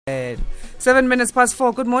7 minutes past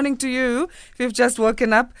 4. Good morning to you. If you've just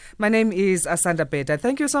woken up, my name is Asanda Beta.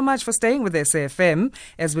 Thank you so much for staying with SAFM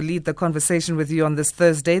as we lead the conversation with you on this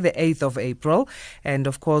Thursday, the 8th of April. And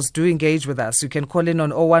of course, do engage with us. You can call in on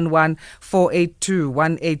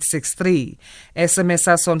 011-482-1863. SMS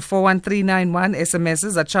us on 41391.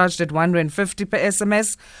 SMSs are charged at R1.50 per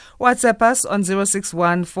SMS. WhatsApp us on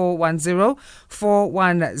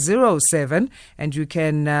 061-410-4107. And you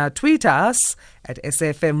can tweet us at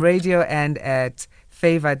SAFM Radio and at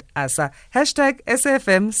Favored Asa. Hashtag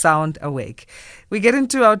SAFM Sound Awake. We get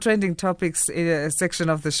into our trending topics section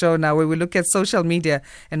of the show now, where we look at social media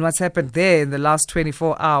and what's happened there in the last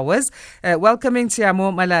 24 hours. Welcoming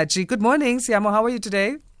Siamo Malachi. Good morning, Siamo. How are you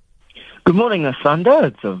today? Good morning, Asanda.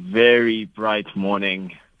 It's a very bright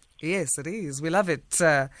morning. Yes, it is. We love it.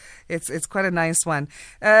 It's quite a nice one.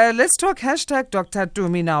 Let's talk hashtag Dr.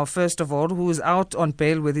 Tumi now, first of all, who is out on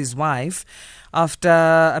bail with his wife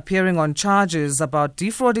after appearing on charges about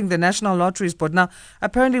defrauding the National Lotteries Board. Now,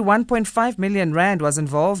 apparently 1.5 million rand was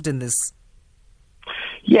involved in this.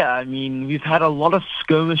 Yeah, I mean, we've had a lot of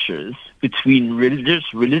skirmishes between religious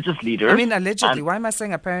leaders. I mean, allegedly. Why am I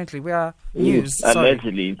saying apparently? We are news.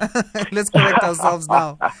 Allegedly. Let's correct ourselves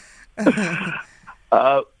now.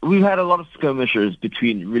 We've had a lot of skirmishes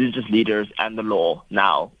between religious leaders and the law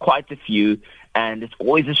now, quite a few, and it's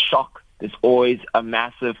always a shock. There's always a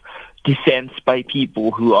massive defense by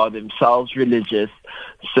people who are themselves religious.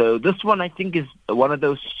 So this one, I think, is one of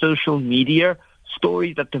those social media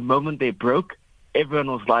stories that the moment they broke, everyone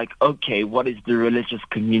was like, okay, what is the religious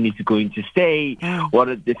community going to say? What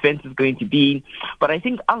are the defenses going to be? But I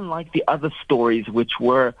think unlike the other stories, which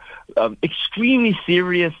were extremely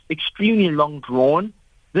serious, extremely long drawn,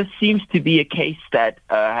 this seems to be a case that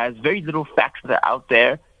has very little facts that are out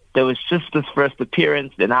there. There was just this first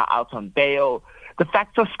appearance. They're now out on bail. The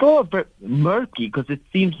facts are still a bit murky because it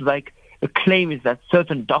seems like the claim is that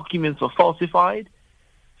certain documents were falsified.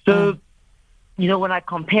 So, you know, when I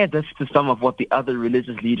compare this to some of what the other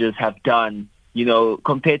religious leaders have done, you know,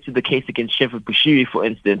 compared to the case against Shepherd Bushiri, for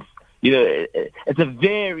instance, you know, it's a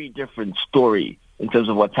very different story in terms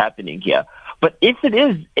of what's happening here. But if it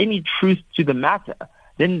is any truth to the matter,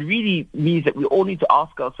 then it really means that we all need to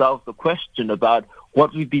ask ourselves the question about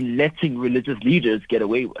what we've been letting religious leaders get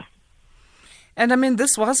away with. And I mean,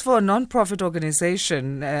 this was for a non-profit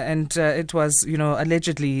organization, and it was, you know,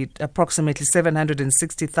 allegedly approximately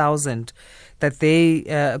 760,000 that they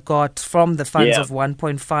got from the funds of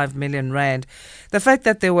 1.5 million rand. The fact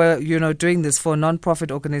that they were, you know, doing this for a non-profit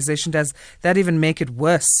organization, does that even make it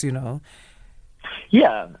worse, you know?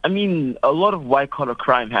 Yeah, I mean, a lot of white-collar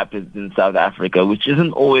crime happens in South Africa, which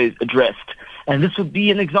isn't always addressed. And this would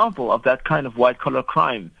be an example of that kind of white-collar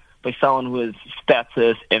crime, by someone who has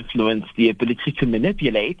status, influence, the ability to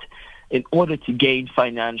manipulate in order to gain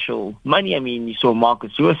financial money. I mean, you saw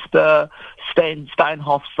Marcus Jooste,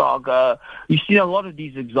 Steinhoff saga. You've seen a lot of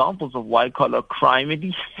these examples of white-collar crime. At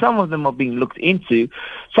least some of them are being looked into.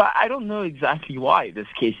 So I don't know exactly why this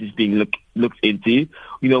case is being looked into.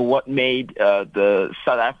 You know, what made the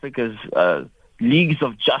South Africa's leagues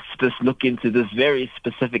of justice look into this very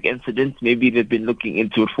specific incident. Maybe they've been looking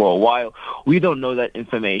into it for a while. We don't know that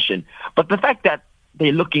information. But the fact that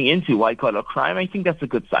they're looking into white-collar crime, I think that's a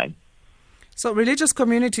good sign. So religious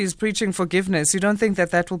communities preaching forgiveness, you don't think that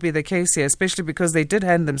that will be the case here, especially because they did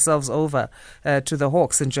hand themselves over to the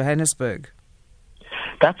Hawks in Johannesburg?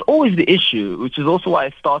 That's always the issue, which is also why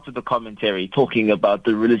I started the commentary talking about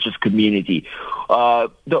the religious community.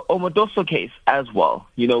 The Omodoso case as well,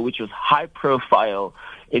 you know, which was high profile,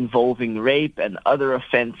 involving rape and other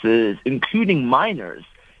offenses, including minors.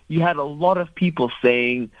 You had a lot of people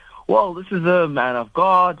saying, well, this is a man of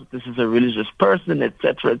God, this is a religious person,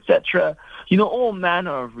 etc., etc. You know, all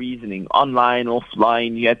manner of reasoning, online,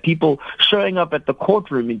 offline. You had people showing up at the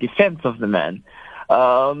courtroom in defense of the man.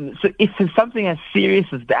 So if something as serious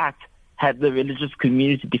as that had the religious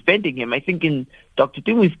community defending him, I think in Dr.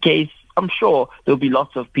 Tumi's case, I'm sure there'll be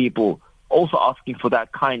lots of people also asking for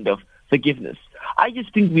that kind of forgiveness. I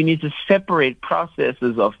just think we need to separate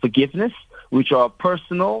processes of forgiveness, which are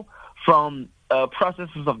personal, from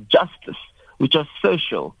processes of justice, which are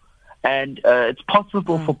social. And it's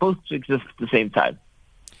possible for both to exist at the same time.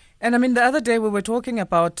 And I mean, the other day we were talking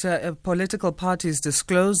about political parties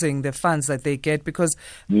disclosing the funds that they get because,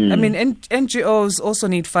 I mean, NGOs also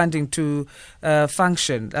need funding to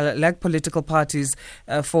function, like political parties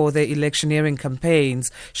for their electioneering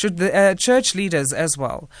campaigns. Should the church leaders as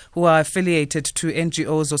well, who are affiliated to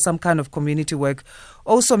NGOs or some kind of community work,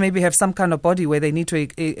 also maybe have some kind of body where they need to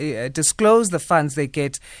disclose the funds they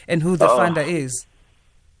get and who the funder is?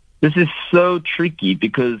 This is so tricky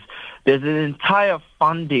because there's an entire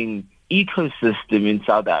funding ecosystem in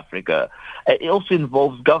South Africa. It also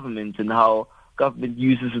involves government and how government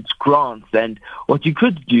uses its grants. And what you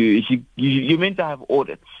could do is you're meant to have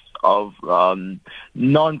audits of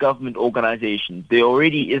non-government organizations. There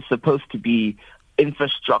already is supposed to be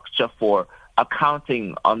infrastructure for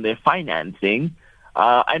accounting on their financing.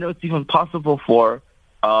 I know it's even possible for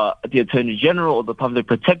the Attorney General or the Public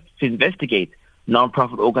Protector to investigate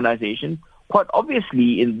non-profit organizations. Quite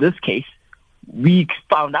obviously, in this case, we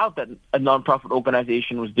found out that a non-profit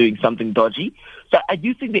organization was doing something dodgy. So I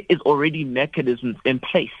do think there is already mechanisms in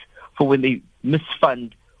place for when they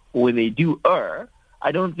misfund or when they do err.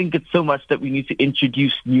 I don't think it's so much that we need to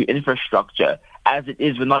introduce new infrastructure as it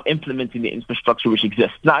is we're not implementing the infrastructure which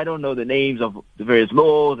exists. Now, I don't know the names of the various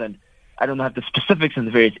laws and I don't have the specifics on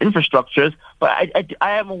the various infrastructures, but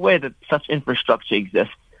I am aware that such infrastructure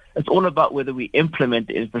exists. It's all about whether we implement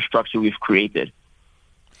the infrastructure we've created.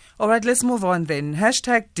 All right, let's move on then.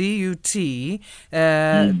 Hashtag DUT,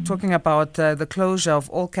 talking about the closure of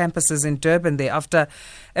all campuses in Durban there after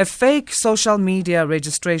a fake social media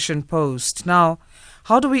registration post. Now,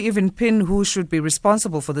 how do we even pin who should be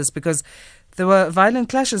responsible for this? Because there were violent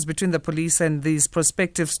clashes between the police and these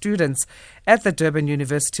prospective students at the Durban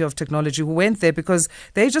University of Technology who went there because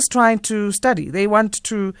they're just trying to study. They want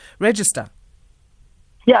to register.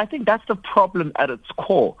 Yeah, I think that's the problem at its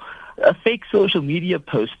core. A fake social media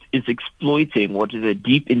post is exploiting what is a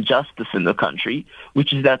deep injustice in the country,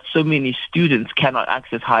 which is that so many students cannot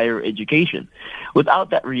access higher education. Without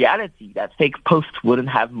that reality, that fake post wouldn't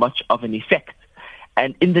have much of an effect.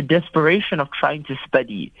 And in the desperation of trying to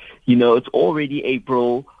study, it's already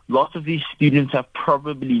April. Lots of these students have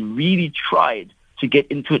probably really tried to get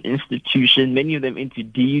into an institution, many of them into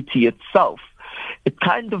DUT itself. It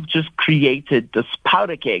kind of just created this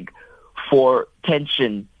powder keg for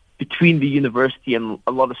tension between the university and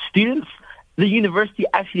a lot of students. The university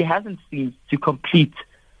actually hasn't seemed to complete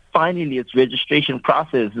finally its registration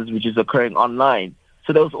processes, which is occurring online.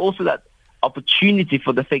 So there was also that opportunity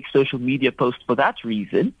for the fake social media post for that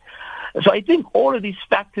reason. So I think all of these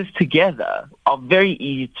factors together are very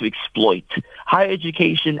easy to exploit. Higher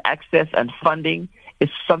education access and funding is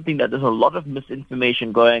something that there's a lot of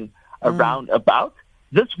misinformation going around about.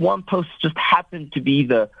 This one post just happened to be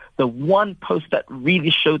the one post that really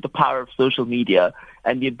showed the power of social media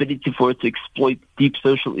and the ability for it to exploit deep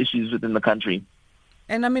social issues within the country.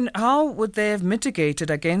 And I mean, how would they have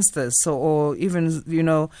mitigated against this or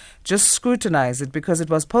even, just scrutinize it because it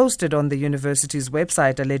was posted on the university's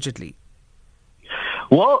website allegedly?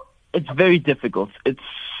 Well, it's very difficult. It's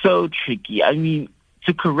so tricky. I mean,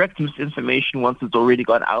 to correct misinformation once it's already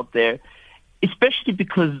gone out there, especially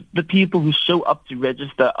because the people who show up to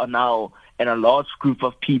register are now in a large group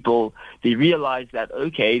of people. They realize that,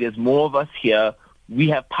 okay, there's more of us here. We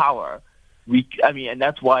have power. And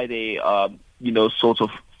that's why they, sort of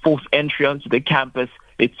force entry onto the campus.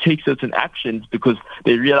 They take certain actions because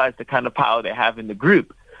they realize the kind of power they have in the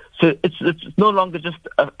group. So it's no longer just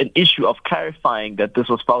an issue of clarifying that this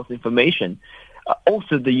was false information.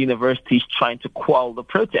 Also, the university is trying to quell the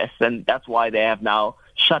protests, and that's why they have now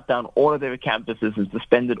shut down all of their campuses and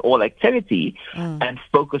suspended all activity and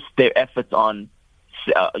focused their efforts on,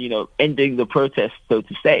 ending the protests, so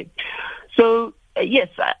to say. So, yes,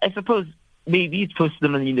 I suppose maybe it's posted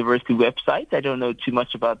on the university website. I don't know too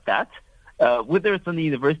much about that. Whether it's on the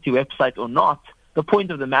university website or not, the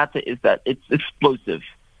point of the matter is that it's explosive.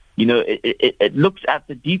 It looks at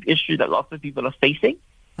the deep issue that lots of people are facing,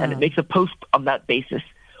 and it makes a post on that basis.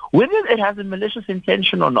 Whether it has a malicious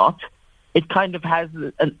intention or not, it kind of has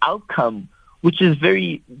an outcome which is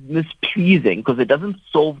very displeasing because it doesn't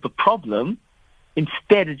solve the problem.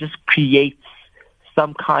 Instead, it just creates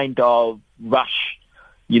some kind of rush,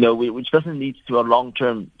 which doesn't lead to a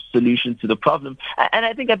long-term solution to the problem. And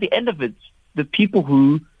I think at the end of it, the people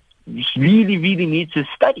who really, really need to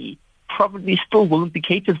study probably still won't be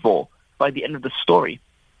catered for by the end of the story.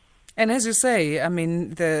 And as you say, I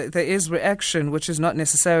mean, there is reaction which is not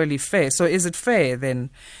necessarily fair. So is it fair then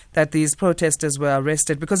that these protesters were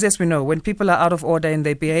arrested? Because yes, we know when people are out of order in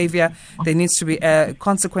their behavior, there needs to be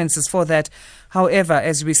consequences for that. However,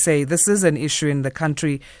 as we say, this is an issue in the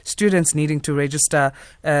country, students needing to register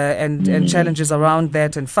and challenges around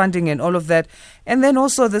that and funding and all of that. And then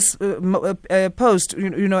also this post,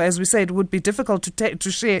 as we say, it would be difficult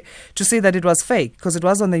to see that it was fake because it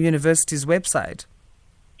was on the university's website.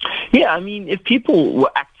 Yeah, I mean, if people were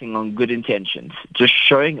acting on good intentions, just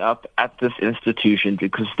showing up at this institution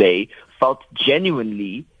because they felt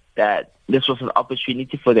genuinely that this was an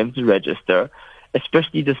opportunity for them to register,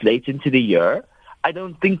 especially this late into the year, I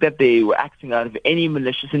don't think that they were acting out of any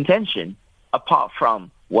malicious intention. apart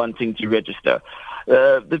from wanting to register.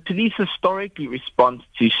 The police historically respond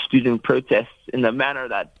to student protests in a manner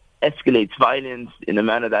that escalates violence, in a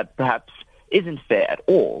manner that perhaps isn't fair at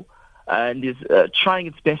all, and is trying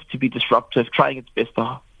its best to be disruptive, trying its best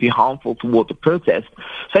to be harmful toward the protest.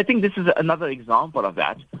 So I think this is another example of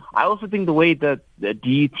that. I also think the way that the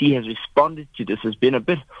DUT has responded to this has been a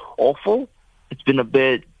bit awful. It's been a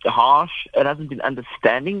bit harsh. It hasn't been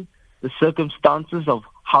understanding the circumstances of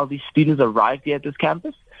how these students arrived here at this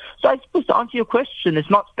campus. So I suppose to answer your question, it's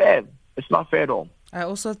not fair. It's not fair at all. I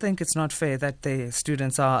also think it's not fair that the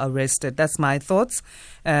students are arrested. That's my thoughts,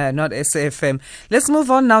 not SAFM. Let's move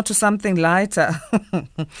on now to something lighter.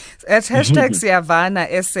 At hashtag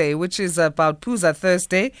Siyavana SA, which is about Phuza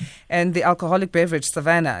Thursday and the alcoholic beverage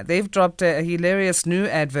Savannah, they've dropped a hilarious new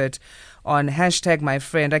advert on hashtag my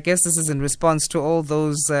friend. I guess this is in response to all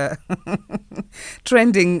those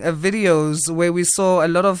trending videos where we saw a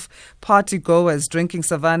lot of party goers drinking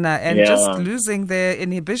Savannah and just losing their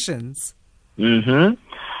inhibitions. Mm-hmm.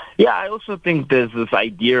 Yeah, I also think there's this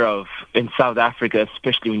idea of, in South Africa,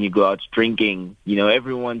 especially when you go out drinking,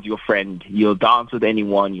 everyone's your friend. You'll dance with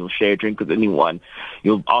anyone. You'll share a drink with anyone.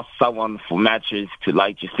 You'll ask someone for matches to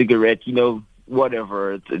light your cigarette,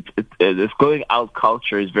 whatever. This going out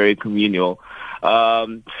culture is very communal.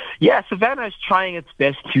 Savannah is trying its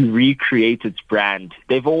best to recreate its brand.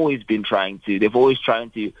 They've always been trying to. They've always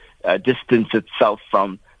trying to distance itself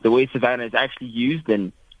from the way Savannah is actually used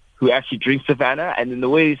and who actually drinks Savannah, and in the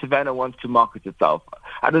way Savannah wants to market itself.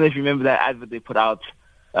 I don't know if you remember that advert they put out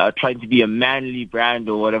trying to be a manly brand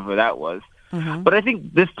or whatever that was. Mm-hmm. But I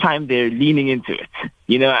think this time they're leaning into it.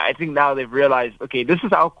 I think now they've realized, okay, this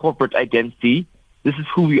is our corporate identity. This is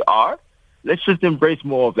who we are. Let's just embrace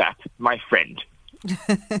more of that, my friend.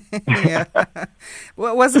 Yeah.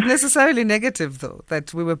 Well, was it necessarily negative, though,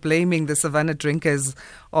 that we were blaming the Savannah drinkers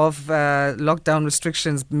of lockdown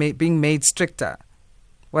restrictions being made stricter?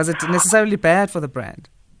 Was it necessarily bad for the brand?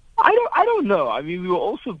 I don't know. I mean, we were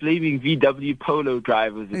also blaming VW Polo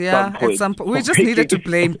drivers at some point. We just needed to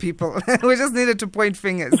blame people. We just needed to point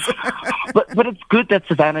fingers. But it's good that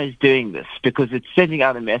Savannah is doing this because it's sending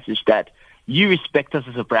out a message that you respect us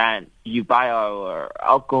as a brand. You buy our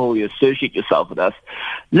alcohol. You associate yourself with us.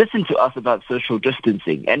 Listen to us about social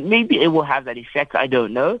distancing. And maybe it will have that effect. I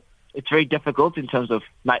don't know. It's very difficult in terms of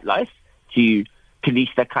nightlife to police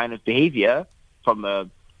that kind of behavior from a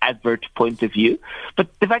advert point of view.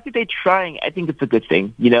 But the fact that they're trying, I think it's a good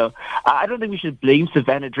thing. I don't think we should blame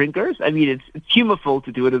Savannah drinkers. I mean, it's humorful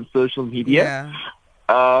to do it on social media.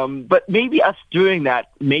 Yeah. But maybe us doing that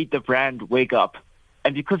made the brand wake up.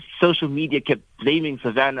 And because social media kept blaming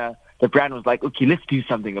Savannah, the brand was like, okay, let's do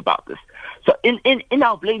something about this. So in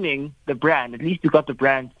our blaming the brand, at least we got the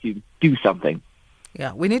brand to do something.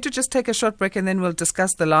 Yeah, we need to just take a short break and then we'll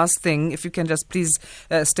discuss the last thing. If you can just please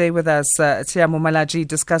stay with us, Tshiamo Malaji,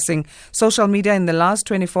 discussing social media in the last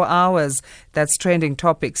 24 hours. That's trending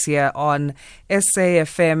topics here on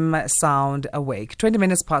SAFM Sound Awake. 20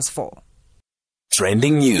 minutes past 4.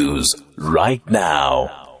 Trending news right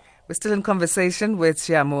now. We're still in conversation with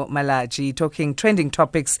Tshiamo Malaji, talking trending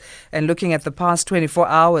topics and looking at the past 24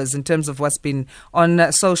 hours in terms of what's been on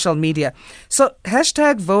social media. So,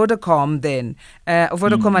 hashtag Vodacom then.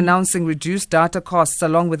 Vodacom announcing reduced data costs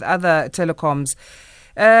along with other telecoms.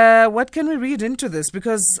 What can we read into this?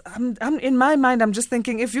 Because I'm in my mind, I'm just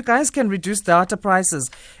thinking, if you guys can reduce data prices,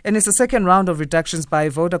 and it's a second round of reductions by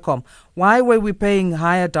Vodacom, why were we paying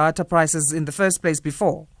higher data prices in the first place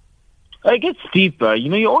before? It gets deeper.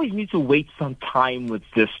 You always need to wait some time with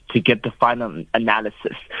this to get the final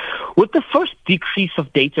analysis. With the first decrease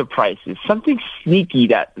of data prices, something sneaky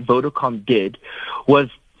that Vodacom did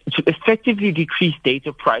was to effectively decrease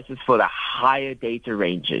data prices for the higher data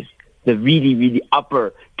ranges, the really, really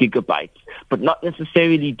upper gigabytes, but not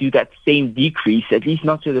necessarily do that same decrease, at least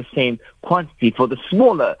not to the same quantity for the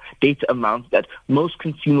smaller data amounts that most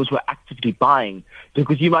consumers were actively buying,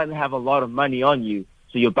 because you might have a lot of money on you.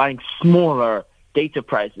 So you're buying smaller data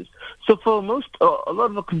prices. So for a lot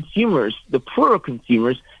of the consumers, the poorer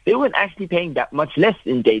consumers, they weren't actually paying that much less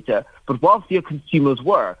in data, but wealthier consumers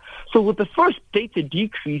were. So with the first data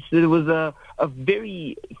decrease, there was a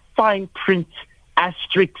very fine print,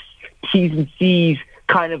 asterisk, T's and C's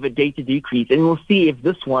kind of a data decrease. And we'll see if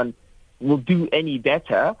this one will do any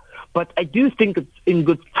better. But I do think it's in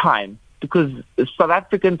good time because South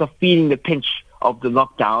Africans are feeling the pinch of the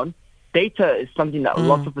lockdown. Data is something that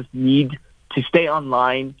lots of us need to stay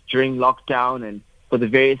online during lockdown and for the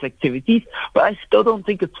various activities, but I still don't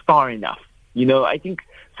think it's far enough. I think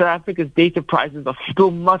South Africa's data prices are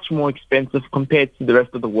still much more expensive compared to the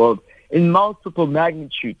rest of the world in multiple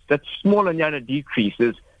magnitudes. That small and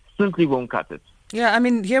decreases simply won't cut it. Yeah, I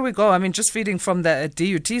mean, here we go. I mean, just feeding from the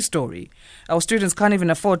DUT story. Our students can't even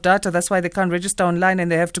afford data. That's why they can't register online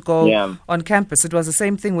and they have to go on campus. It was the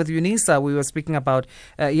same thing with UNISA we were speaking about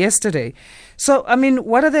yesterday. So, I mean,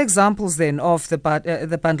 what are the examples then of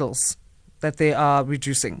the bundles that they are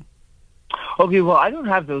reducing? Okay, well, I don't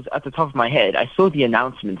have those at the top of my head. I saw the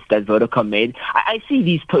announcements that Vodacom made. I see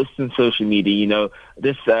these posts on social media, you know,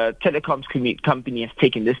 this telecoms company has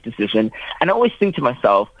taken this decision. And I always think to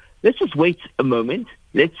myself, let's just wait a moment.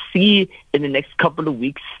 Let's see in the next couple of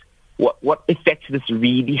weeks what effect this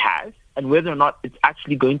really has and whether or not it's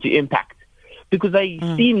actually going to impact. Because I've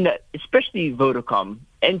seen that, especially Vodacom,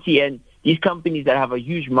 MTN, these companies that have a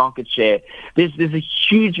huge market share, there's a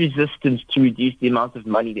huge resistance to reduce the amount of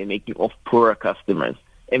money they're making off poorer customers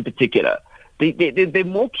in particular. They're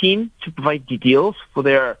more keen to provide the deals for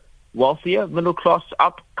their wealthier, middle-class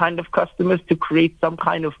up kind of customers to create some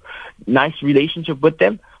kind of nice relationship with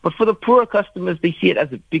them. But for the poorer customers, they see it as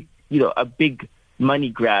a big money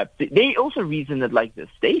grab. They also reason it like this.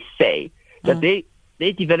 They say that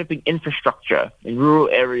they're developing infrastructure in rural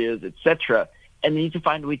areas, etc., and they need to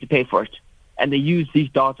find a way to pay for it. And they use these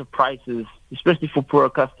data prices, especially for poorer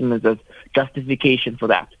customers, as justification for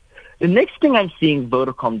that. The next thing I'm seeing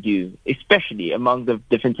Vodacom do, especially among the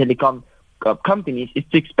different telecom companies, is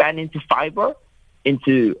to expand into fiber,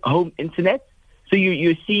 into home internet. So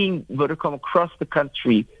you're seeing Vodacom across the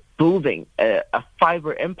country building a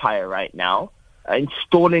fiber empire right now,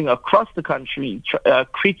 installing across the country,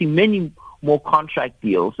 creating many more contract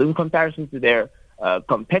deals in comparison to their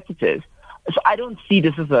competitors. So I don't see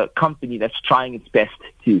this as a company that's trying its best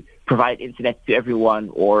to provide internet to everyone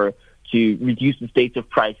or to reduce the state of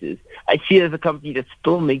prices. I see it as a company that's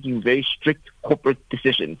still making very strict corporate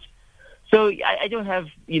decisions. So I don't have,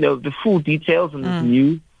 the full details on this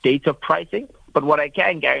new data pricing, but what I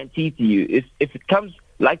can guarantee to you is if it comes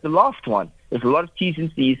like the last one, there's a lot of T's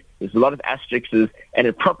and C's, there's a lot of asterisks, and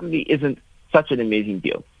it probably isn't such an amazing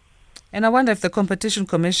deal. And I wonder if the Competition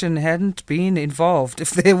Commission hadn't been involved,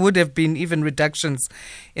 if there would have been even reductions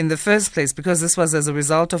in the first place, because this was as a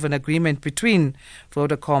result of an agreement between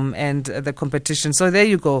Vodacom and the competition. So there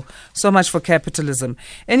you go. So much for capitalism.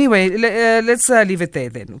 Anyway, let's leave it there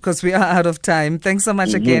then, because we are out of time. Thanks so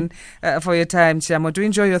much again for your time, Tshiamo. Do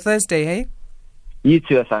enjoy your Thursday, hey? You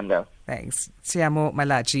too, Asanda. Thanks. Tshiamo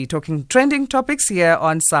Malachi talking trending topics here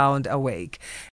on Sound Awake.